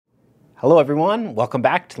Hello, everyone. Welcome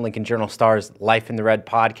back to Lincoln Journal Star's Life in the Red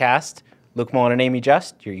podcast. Luke Mullen and Amy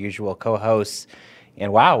Just, your usual co-hosts.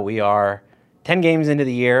 And wow, we are 10 games into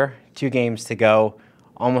the year, 2 games to go,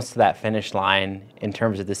 almost to that finish line in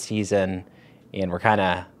terms of the season. And we're kind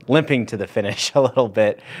of limping to the finish a little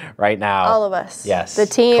bit right now. All of us. Yes. The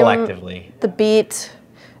team. Collectively. The beat.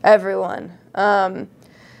 Everyone. I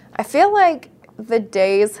feel like the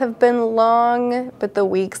days have been long, but the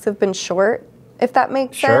weeks have been short, if that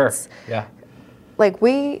makes sense. Sure. Yeah. Like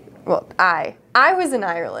I was in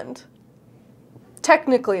Ireland,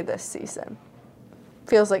 technically this season.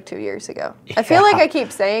 Feels like 2 years ago. I feel like I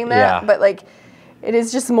keep saying that, but like it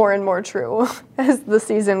is just more and more true as the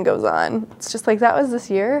season goes on. It's just like, that was this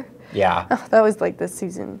year? Yeah. Oh, that was like this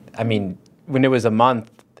season. I mean, when it was a month,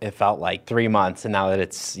 it felt like 3 months, and now that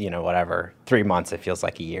it's, 3 months, it feels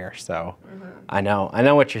like a year. So I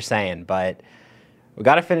know what you're saying, but we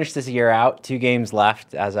got to finish this year out. 2 games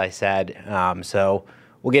left, as I said. So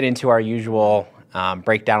we'll get into our usual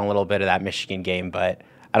breakdown a little bit of that Michigan game, but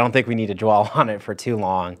I don't think we need to dwell on it for too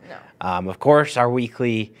long. No. Of course, our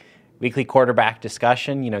weekly quarterback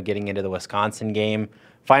discussion, getting into the Wisconsin game.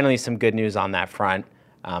 Finally, some good news on that front.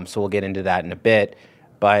 So we'll get into that in a bit.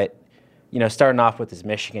 But, starting off with this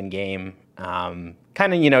Michigan game, kind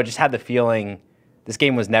of, just had the feeling this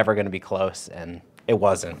game was never going to be close, and it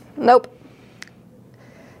wasn't. Nope.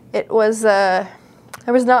 It was, there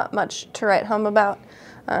was not much to write home about.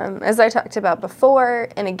 As I talked about before,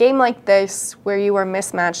 in a game like this where you are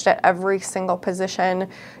mismatched at every single position,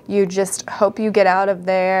 you just hope you get out of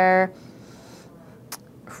there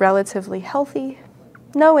relatively healthy,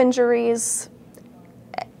 no injuries,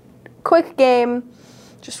 quick game,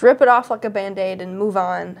 just rip it off like a Band-Aid and move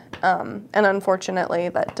on. And unfortunately,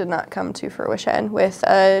 that did not come to fruition with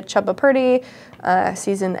Chubba Purdy,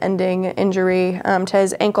 season-ending injury to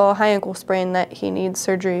his ankle, high ankle sprain that he needs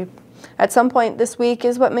surgery at some point this week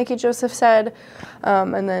is what Mickey Joseph said.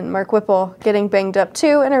 And then Mark Whipple getting banged up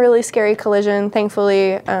too in a really scary collision.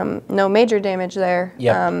 Thankfully, no major damage there.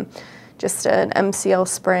 Yep. Just an MCL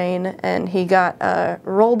sprain, and he got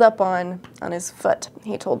rolled up on his foot,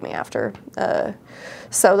 he told me after.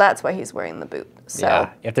 So that's why he's wearing the boot. So.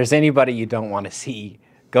 Yeah, if there's anybody you don't want to see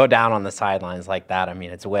go down on the sidelines like that, I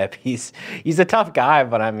mean, it's Whip. He's a tough guy,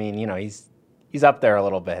 but I mean, he's up there a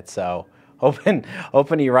little bit. So hoping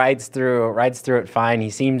he rides through it fine. He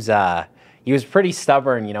seems he was pretty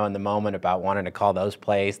stubborn, in the moment about wanting to call those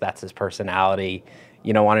plays. That's his personality,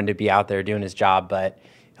 wanting to be out there doing his job, but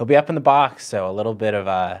he'll be up in the box, so a little bit of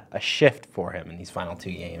a shift for him in these final 2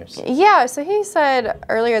 games. Yeah, so he said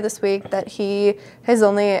earlier this week that he has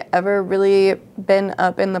only ever really been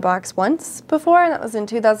up in the box once before, and that was in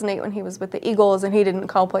 2008 when he was with the Eagles, and he didn't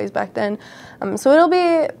call plays back then. So it'll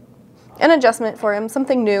be an adjustment for him,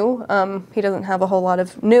 something new. He doesn't have a whole lot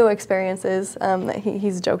of new experiences.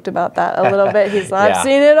 He's joked about that a little bit. He's like, I've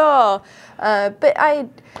seen it all. But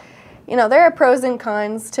there are pros and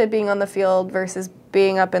cons to being on the field versus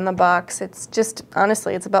being up in the box. It's just,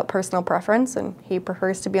 honestly, it's about personal preference, and he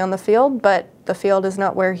prefers to be on the field, but the field is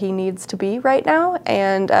not where he needs to be right now,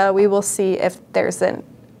 and we will see if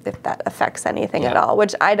that affects anything at all,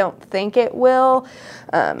 which I don't think it will,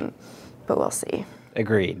 but we'll see.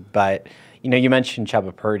 Agreed. But, you mentioned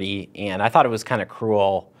Chubba Purdy, and I thought it was kind of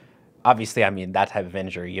cruel. Obviously, I mean, that type of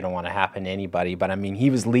injury you don't want to happen to anybody, but I mean, he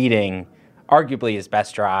was leading arguably his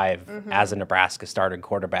best drive as a Nebraska starting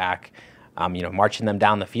quarterback. Marching them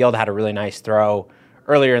down the field, had a really nice throw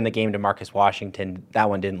earlier in the game to Marcus Washington. That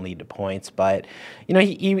one didn't lead to points, but,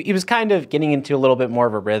 he was kind of getting into a little bit more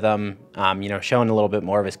of a rhythm, showing a little bit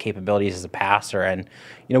more of his capabilities as a passer. And,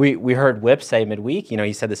 we heard Whip say midweek,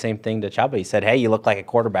 he said the same thing to Chubba. He said, hey, you look like a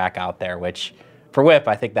quarterback out there, which for Whip,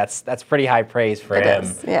 I think that's pretty high praise for him.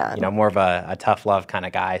 Is, yeah. More of a tough love kind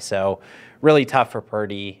of guy. So really tough for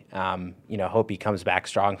Purdy. Hope he comes back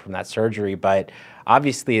strong from that surgery, but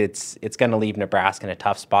obviously it's going to leave Nebraska in a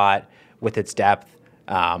tough spot with its depth.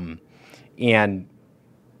 And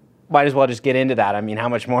might as well just get into that. I mean, how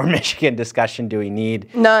much more Michigan discussion do we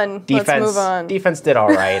need? None. Let's move on. Defense did all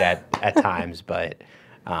right at times, but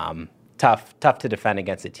tough to defend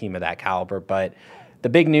against a team of that caliber. But the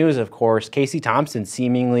big news, of course, Casey Thompson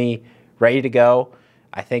seemingly ready to go.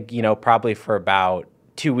 I think, probably for about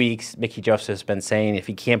 2 weeks, Mickey Joseph's been saying if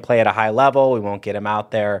he can't play at a high level, we won't get him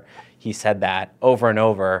out there. He said that over and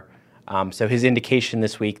over. So his indication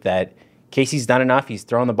this week that Casey's done enough, he's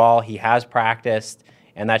thrown the ball, he has practiced,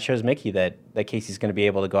 and that shows Mickey that Casey's going to be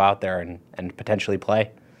able to go out there and potentially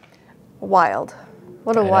play. Wild.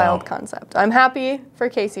 What a wild concept. I'm happy for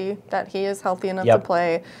Casey that he is healthy enough to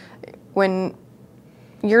play. When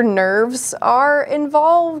your nerves are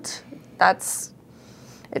involved,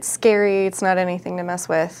 it's scary. It's not anything to mess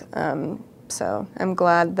with. So I'm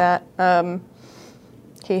glad that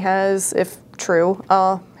he has, if true,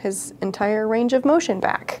 his entire range of motion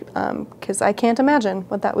back, because I can't imagine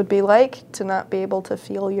what that would be like to not be able to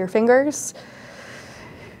feel your fingers.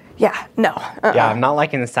 Yeah, no. Yeah, I'm not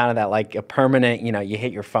liking the sound of that, like a permanent, you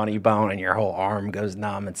hit your funny bone and your whole arm goes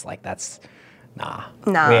numb. It's like, that's, nah.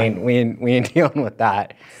 We ain't dealing with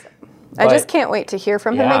that. I just can't wait to hear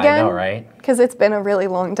from him again. I know, right? Because it's been a really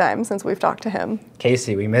long time since we've talked to him.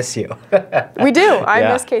 Casey, we miss you. We do.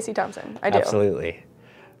 I miss Casey Thompson. I do. Absolutely.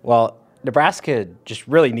 Well, Nebraska just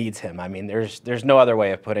really needs him. I mean, there's no other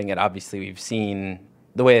way of putting it. Obviously, we've seen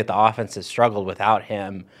the way that the offense has struggled without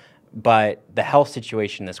him, but the health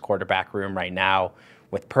situation in this quarterback room right now,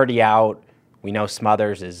 with Purdy out, we know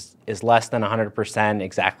Smothers is less than 100%.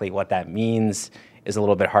 Exactly what that means is a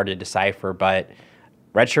little bit hard to decipher, but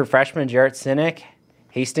redshirt freshman Jarrett Sinek,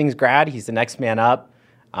 Hastings grad, he's the next man up.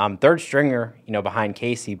 Third stringer, behind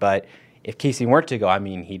Casey, but if Casey weren't to go, I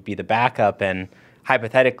mean, he'd be the backup, and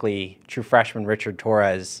hypothetically, true freshman Richard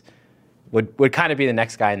Torres would kind of be the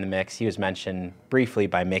next guy in the mix. He was mentioned briefly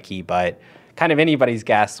by Mickey, but kind of anybody's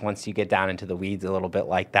guess once you get down into the weeds a little bit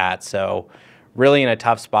like that. So really in a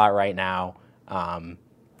tough spot right now,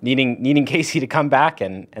 needing Casey to come back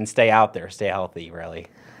and stay out there, stay healthy, really.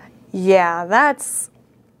 Yeah, that's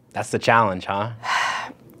the challenge, huh?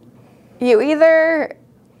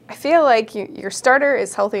 I feel like your starter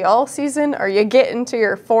is healthy all season, or you get into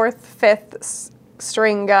your fourth, fifth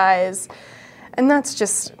string guys, and that's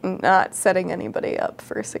just not setting anybody up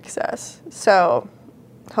for success. So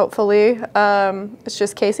hopefully it's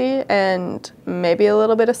just Casey and maybe a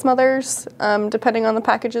little bit of Smothers, depending on the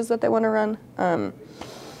packages that they want to run. But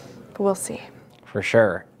we'll see. For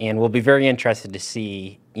sure. And we'll be very interested to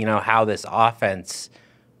see, how this offense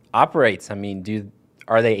operates. I mean,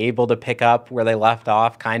 are they able to pick up where they left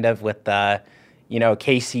off, kind of with the,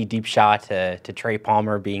 Casey deep shot to Trey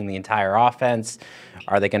Palmer being the entire offense?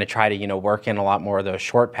 Are they going to try to, work in a lot more of those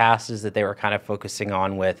short passes that they were kind of focusing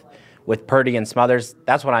on with Purdy and Smothers?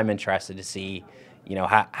 That's what I'm interested to see.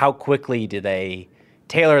 How quickly do they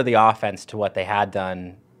tailor the offense to what they had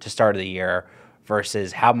done to start of the year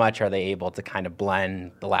versus how much are they able to kind of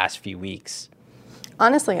blend the last few weeks?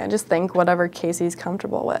 Honestly, I just think whatever Casey's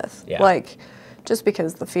comfortable with. Yeah. Just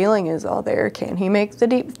because the feeling is all there, can he make the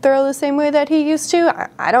deep throw the same way that he used to?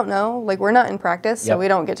 I don't know. We're not in practice, so we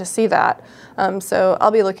don't get to see that. So I'll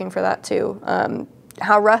be looking for that too.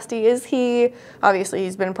 How rusty is he? Obviously,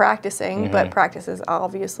 he's been practicing, but practices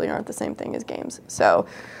obviously aren't the same thing as games. So,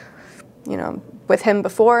 with him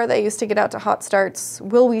before, they used to get out to hot starts.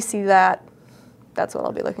 Will we see that? That's what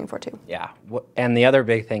I'll be looking for too. Yeah. And the other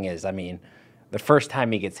big thing is, the first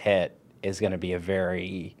time he gets hit is going to be a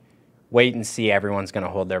very wait and see. Everyone's going to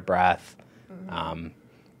hold their breath.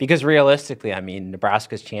 Because realistically,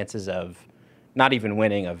 Nebraska's chances of not even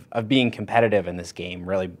winning, of being competitive in this game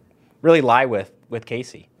really lie with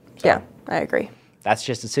Casey. So yeah, I agree. That's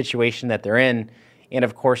just a situation that they're in. And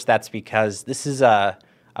of course, that's because this is a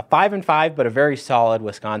 5-5, but a very solid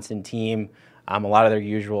Wisconsin team. A lot of their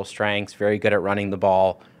usual strengths, very good at running the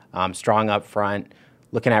ball, strong up front.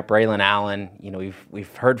 Looking at Braylon Allen,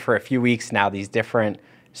 we've heard for a few weeks now these different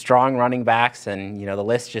strong running backs, and the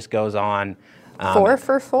list just goes on. 4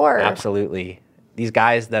 for 4. Absolutely. These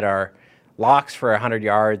guys that are locks for 100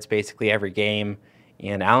 yards basically every game,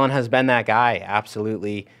 and Allen has been that guy,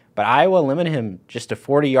 absolutely. But Iowa limited him just to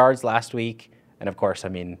 40 yards last week, and of course,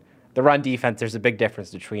 the run defense, there's a big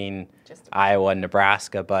difference between Iowa and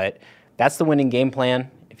Nebraska, but that's the winning game plan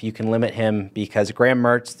if you can limit him, because Graham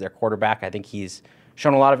Mertz, their quarterback, I think he's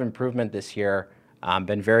shown a lot of improvement this year,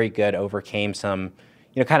 been very good, overcame some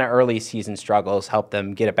kind of early season struggles, helped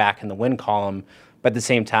them get it back in the win column. But at the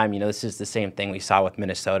same time, this is the same thing we saw with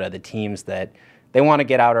Minnesota, the teams that they want to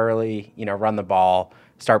get out early, run the ball,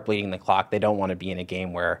 start bleeding the clock. They don't want to be in a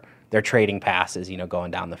game where they're trading passes,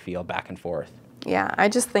 going down the field back and forth. Yeah, I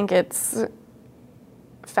just think it's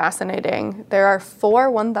fascinating. There are 4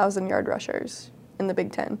 1,000-yard rushers in the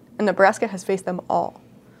Big Ten, and Nebraska has faced them all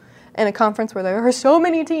in a conference where there are so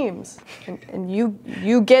many teams, and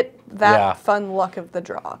you get that fun luck of the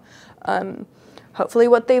draw. Hopefully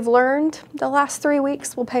what they've learned the last 3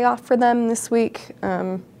 weeks will pay off for them this week.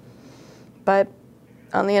 But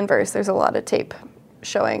on the inverse, there's a lot of tape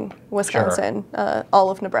showing Wisconsin all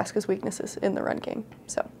of Nebraska's weaknesses in the run game.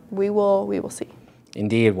 So we will see.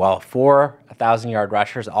 Indeed. Well, 4 1,000-yard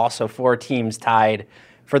rushers, also 4 teams tied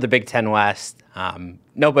for the Big Ten West.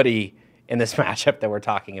 Nobody in this matchup that we're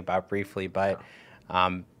talking about briefly, but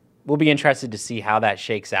we'll be interested to see how that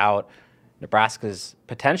shakes out. Nebraska's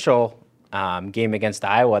potential game against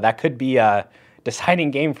Iowa, that could be a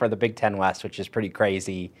deciding game for the Big Ten West, which is pretty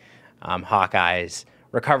crazy. Hawkeyes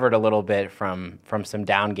recovered a little bit from some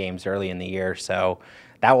down games early in the year, so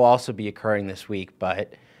that will also be occurring this week.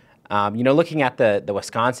 But looking at the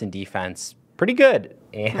Wisconsin defense, pretty good,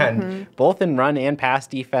 and both in run and pass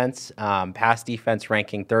defense. Pass defense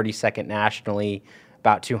ranking 32nd nationally,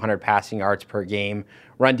 about 200 passing yards per game.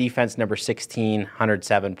 Run defense number 16,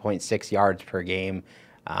 107.6 yards per game.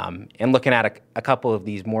 And looking at a couple of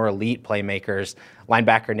these more elite playmakers,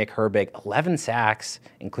 linebacker Nick Herbig, 11 sacks,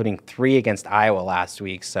 including 3 against Iowa last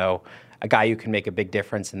week. So a guy who can make a big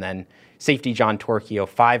difference. And then safety John Torchio,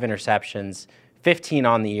 5 interceptions, 15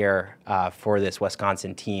 on the year for this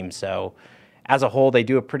Wisconsin team. So as a whole, they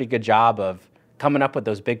do a pretty good job of coming up with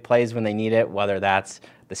those big plays when they need it, whether that's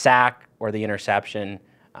the sack or the interception.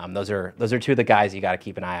 Those are 2 of the guys you got to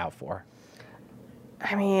keep an eye out for.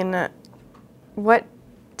 I mean, what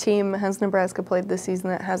team has Nebraska played this season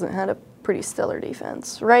that hasn't had a pretty stellar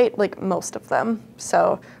defense, right? Like most of them.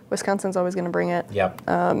 So Wisconsin's always going to bring it. Yep.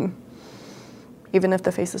 Even if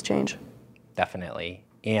the faces change. Definitely.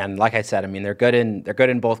 And like I said, I mean, they're good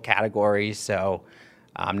in both categories. So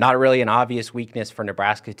not really an obvious weakness for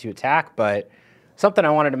Nebraska to attack, but something I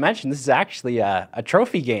wanted to mention, this is actually a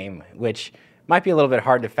trophy game, which might be a little bit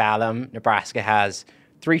hard to fathom. Nebraska has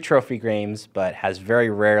 3 trophy games, but has very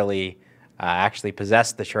rarely actually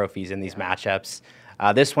possessed the trophies in these matchups.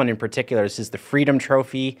 This one in particular, this is the Freedom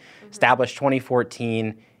Trophy, established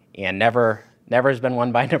 2014, and never has been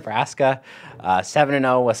won by Nebraska.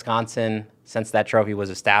 7-0 Wisconsin since that trophy was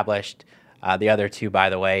established. The other 2, by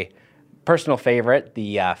the way, personal favorite,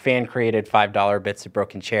 the fan-created $5 Bits of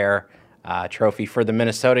Broken Chair trophy for the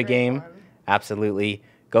Minnesota game. Absolutely.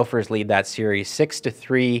 Gophers lead that series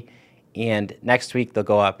 6-3, and next week they'll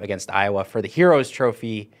go up against Iowa for the Heroes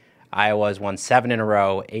Trophy. Iowa's won 7 in a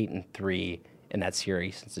row, 8-3 in that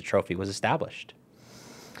series since the trophy was established.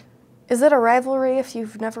 Is it a rivalry if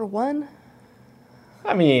you've never won?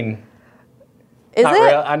 I mean, is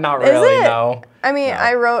not really, no. I mean, no.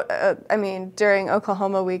 I wrote, during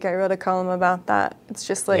Oklahoma week, I wrote a column about that. It's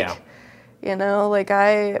just like,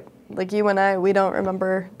 like you and I, we don't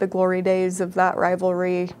remember the glory days of that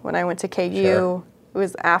rivalry. When I went to KU, Sure. It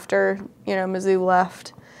was after, Mizzou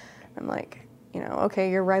left. I'm like, okay,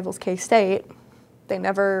 your rival's K-State.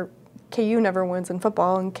 KU never wins in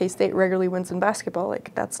football, and K-State regularly wins in basketball.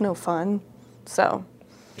 Like, that's no fun. So.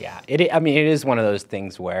 Yeah, it is one of those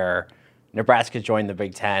things where Nebraska joined the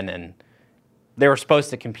Big Ten, and they were supposed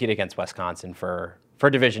to compete against Wisconsin for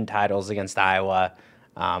division titles against Iowa.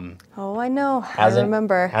 I know. I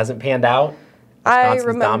remember. Hasn't panned out. I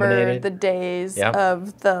remember the days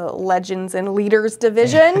of the Legends and Leaders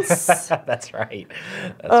divisions. That's right.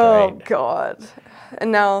 Right. God.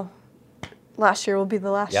 And now last year will be the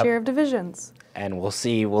last year of divisions. And we'll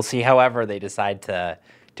see however they decide to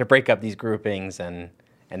break up these groupings and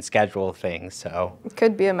schedule things. So it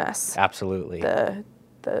could be a mess. Absolutely.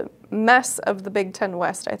 The mess of the Big Ten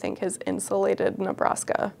West, I think, has insulated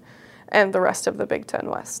Nebraska and the rest of the Big Ten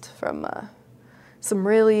West from some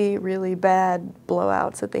really, really bad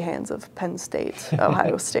blowouts at the hands of Penn State,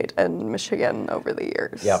 Ohio State, and Michigan over the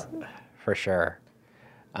years. Yep, for sure.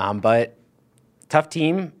 But tough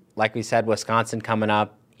team, like we said, Wisconsin coming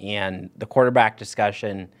up, and the quarterback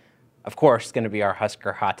discussion, of course, is going to be our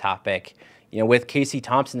Husker hot topic. With Casey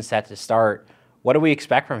Thompson set to start, what do we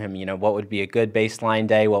expect from him? What would be a good baseline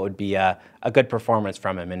day? What would be a good performance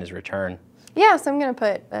from him in his return? Yeah, so I'm going to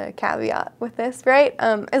put a caveat with this, right?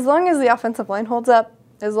 As long as the offensive line holds up,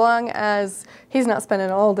 as long as he's not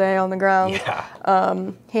spending all day on the ground,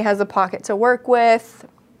 he has a pocket to work with,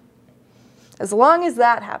 as long as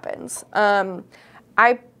that happens,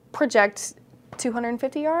 I project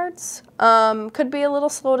 250 yards. Could be a little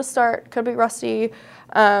slow to start, could be rusty,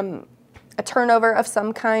 a turnover of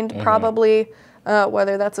some kind, probably,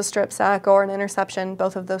 whether that's a strip sack or an interception.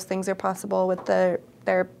 Both of those things are possible with their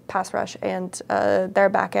pass rush and their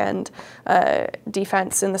back end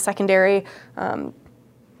defense in the secondary.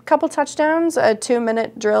 Couple touchdowns, a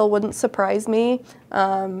 2-minute drill wouldn't surprise me.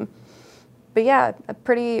 But yeah, a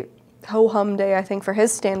pretty ho-hum day, I think, for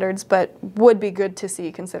his standards, but would be good to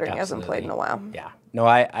see considering he hasn't played in a while. Yeah, no,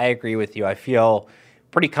 I agree with you. I feel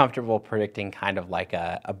pretty comfortable predicting kind of like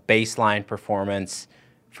a baseline performance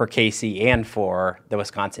for Casey and for the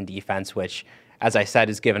Wisconsin defense, which, as I said,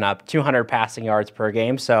 has given up 200 passing yards per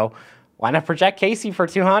game. So why not project Casey for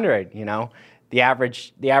 200? The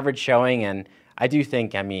average showing, and I do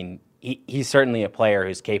think, he's certainly a player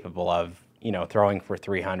who's capable of, throwing for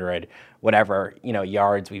 300, whatever,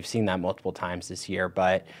 yards. We've seen that multiple times this year.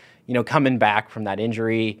 But, coming back from that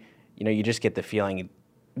injury, you just get the feeling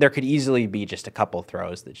there could easily be just a couple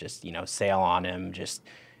throws that just, sail on him, just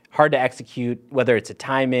hard to execute, whether it's a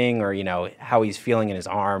timing or, how he's feeling in his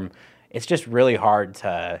arm. It's just really hard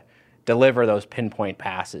to deliver those pinpoint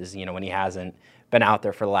passes, when he hasn't been out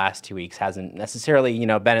there for the last 2 weeks, hasn't necessarily,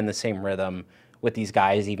 been in the same rhythm with these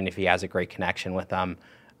guys, even if he has a great connection with them.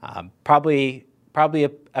 Probably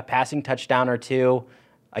a passing touchdown or two.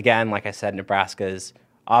 Again, like I said, Nebraska's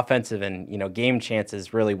offensive and, game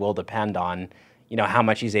chances really will depend on, how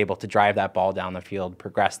much he's able to drive that ball down the field,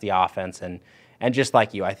 progress the offense, and just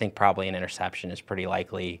like you, I think probably an interception is pretty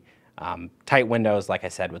likely. Tight windows, like I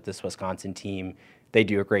said, with this Wisconsin team, they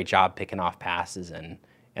do a great job picking off passes, and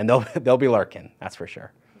they'll be lurking, that's for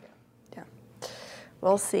sure. Yeah,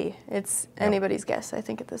 we'll see. It's anybody's guess, I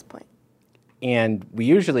think, at this point. And we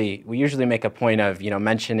usually make a point of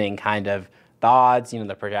mentioning kind of the odds,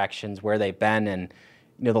 the projections, where they've been, and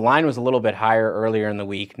the line was a little bit higher earlier in the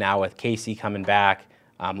week. Now with Casey coming back,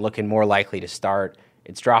 looking more likely to start,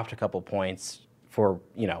 it's dropped a couple points for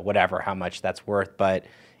how much that's worth. But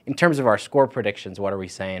in terms of our score predictions, what are we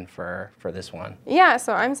saying for this one? Yeah,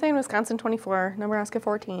 so I'm saying Wisconsin 24, Nebraska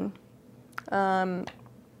 14.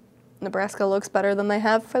 Nebraska looks better than they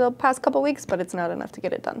have for the past couple weeks, but it's not enough to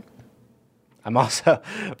get it done. I'm also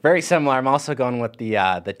very similar. I'm also going with the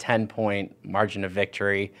 10-point margin of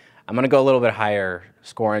victory. I'm going to go a little bit higher,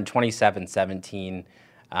 scoring 27-17,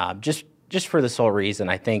 just for the sole reason.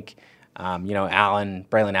 I think,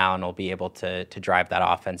 Braylon Allen will be able to drive that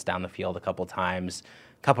offense down the field a couple times,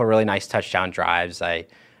 a couple of really nice touchdown drives. I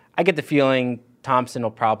get the feeling Thompson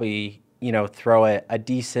will probably, throw a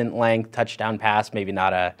decent length touchdown pass, maybe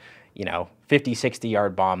not a, 50,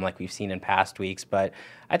 60-yard bomb like we've seen in past weeks. But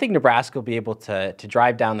I think Nebraska will be able to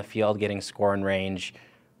drive down the field, getting scoring range,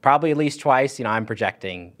 probably at least twice. I'm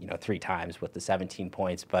projecting, 3 times with the 17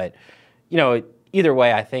 points. But, either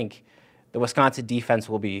way, I think the Wisconsin defense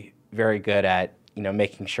will be very good at,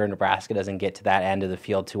 making sure Nebraska doesn't get to that end of the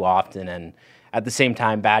field too often. And at the same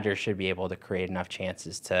time, Badgers should be able to create enough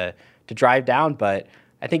chances to drive down. But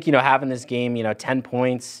I think, having this game, 10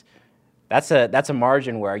 points, that's a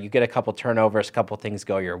margin where you get a couple turnovers, a couple things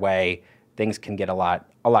go your way. Things can get a lot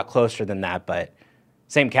closer than that. But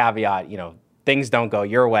same caveat, things don't go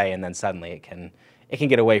your way, and then suddenly it can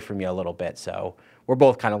get away from you a little bit. So we're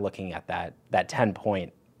both kind of looking at that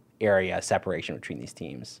 10-point area separation between these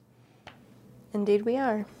teams. Indeed we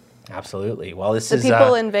are. Absolutely. Well, the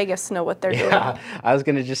people in Vegas know what they're doing. I was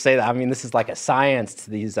going to just say that. I mean, this is like a science to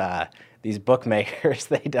these bookmakers.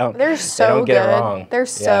 They don't get it wrong. They're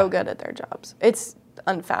so good at their jobs. It's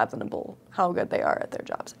unfathomable how good they are at their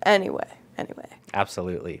jobs. Anyway.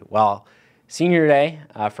 Absolutely. Well, senior day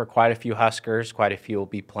for quite a few Huskers. Quite a few will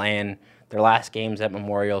be playing their last games at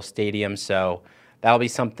Memorial Stadium. So that'll be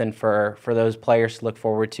something for those players to look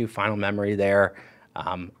forward to. Final memory there.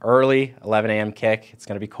 Early, 11 a.m. kick. It's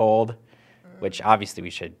going to be cold, which obviously we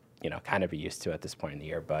should, kind of be used to at this point in the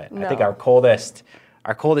year. But I think our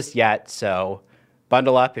coldest yet. So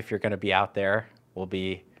bundle up if you're going to be out there. We'll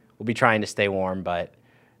be trying to stay warm, but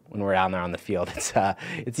when we're down there on the field,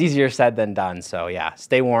 it's easier said than done. So yeah,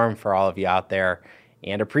 stay warm for all of you out there,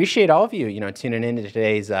 and appreciate all of you, tuning in to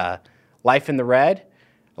today's Life in the Red.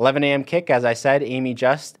 11 a.m. kick, as I said, Amy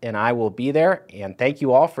Just and I will be there. And thank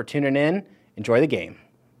you all for tuning in. Enjoy the game.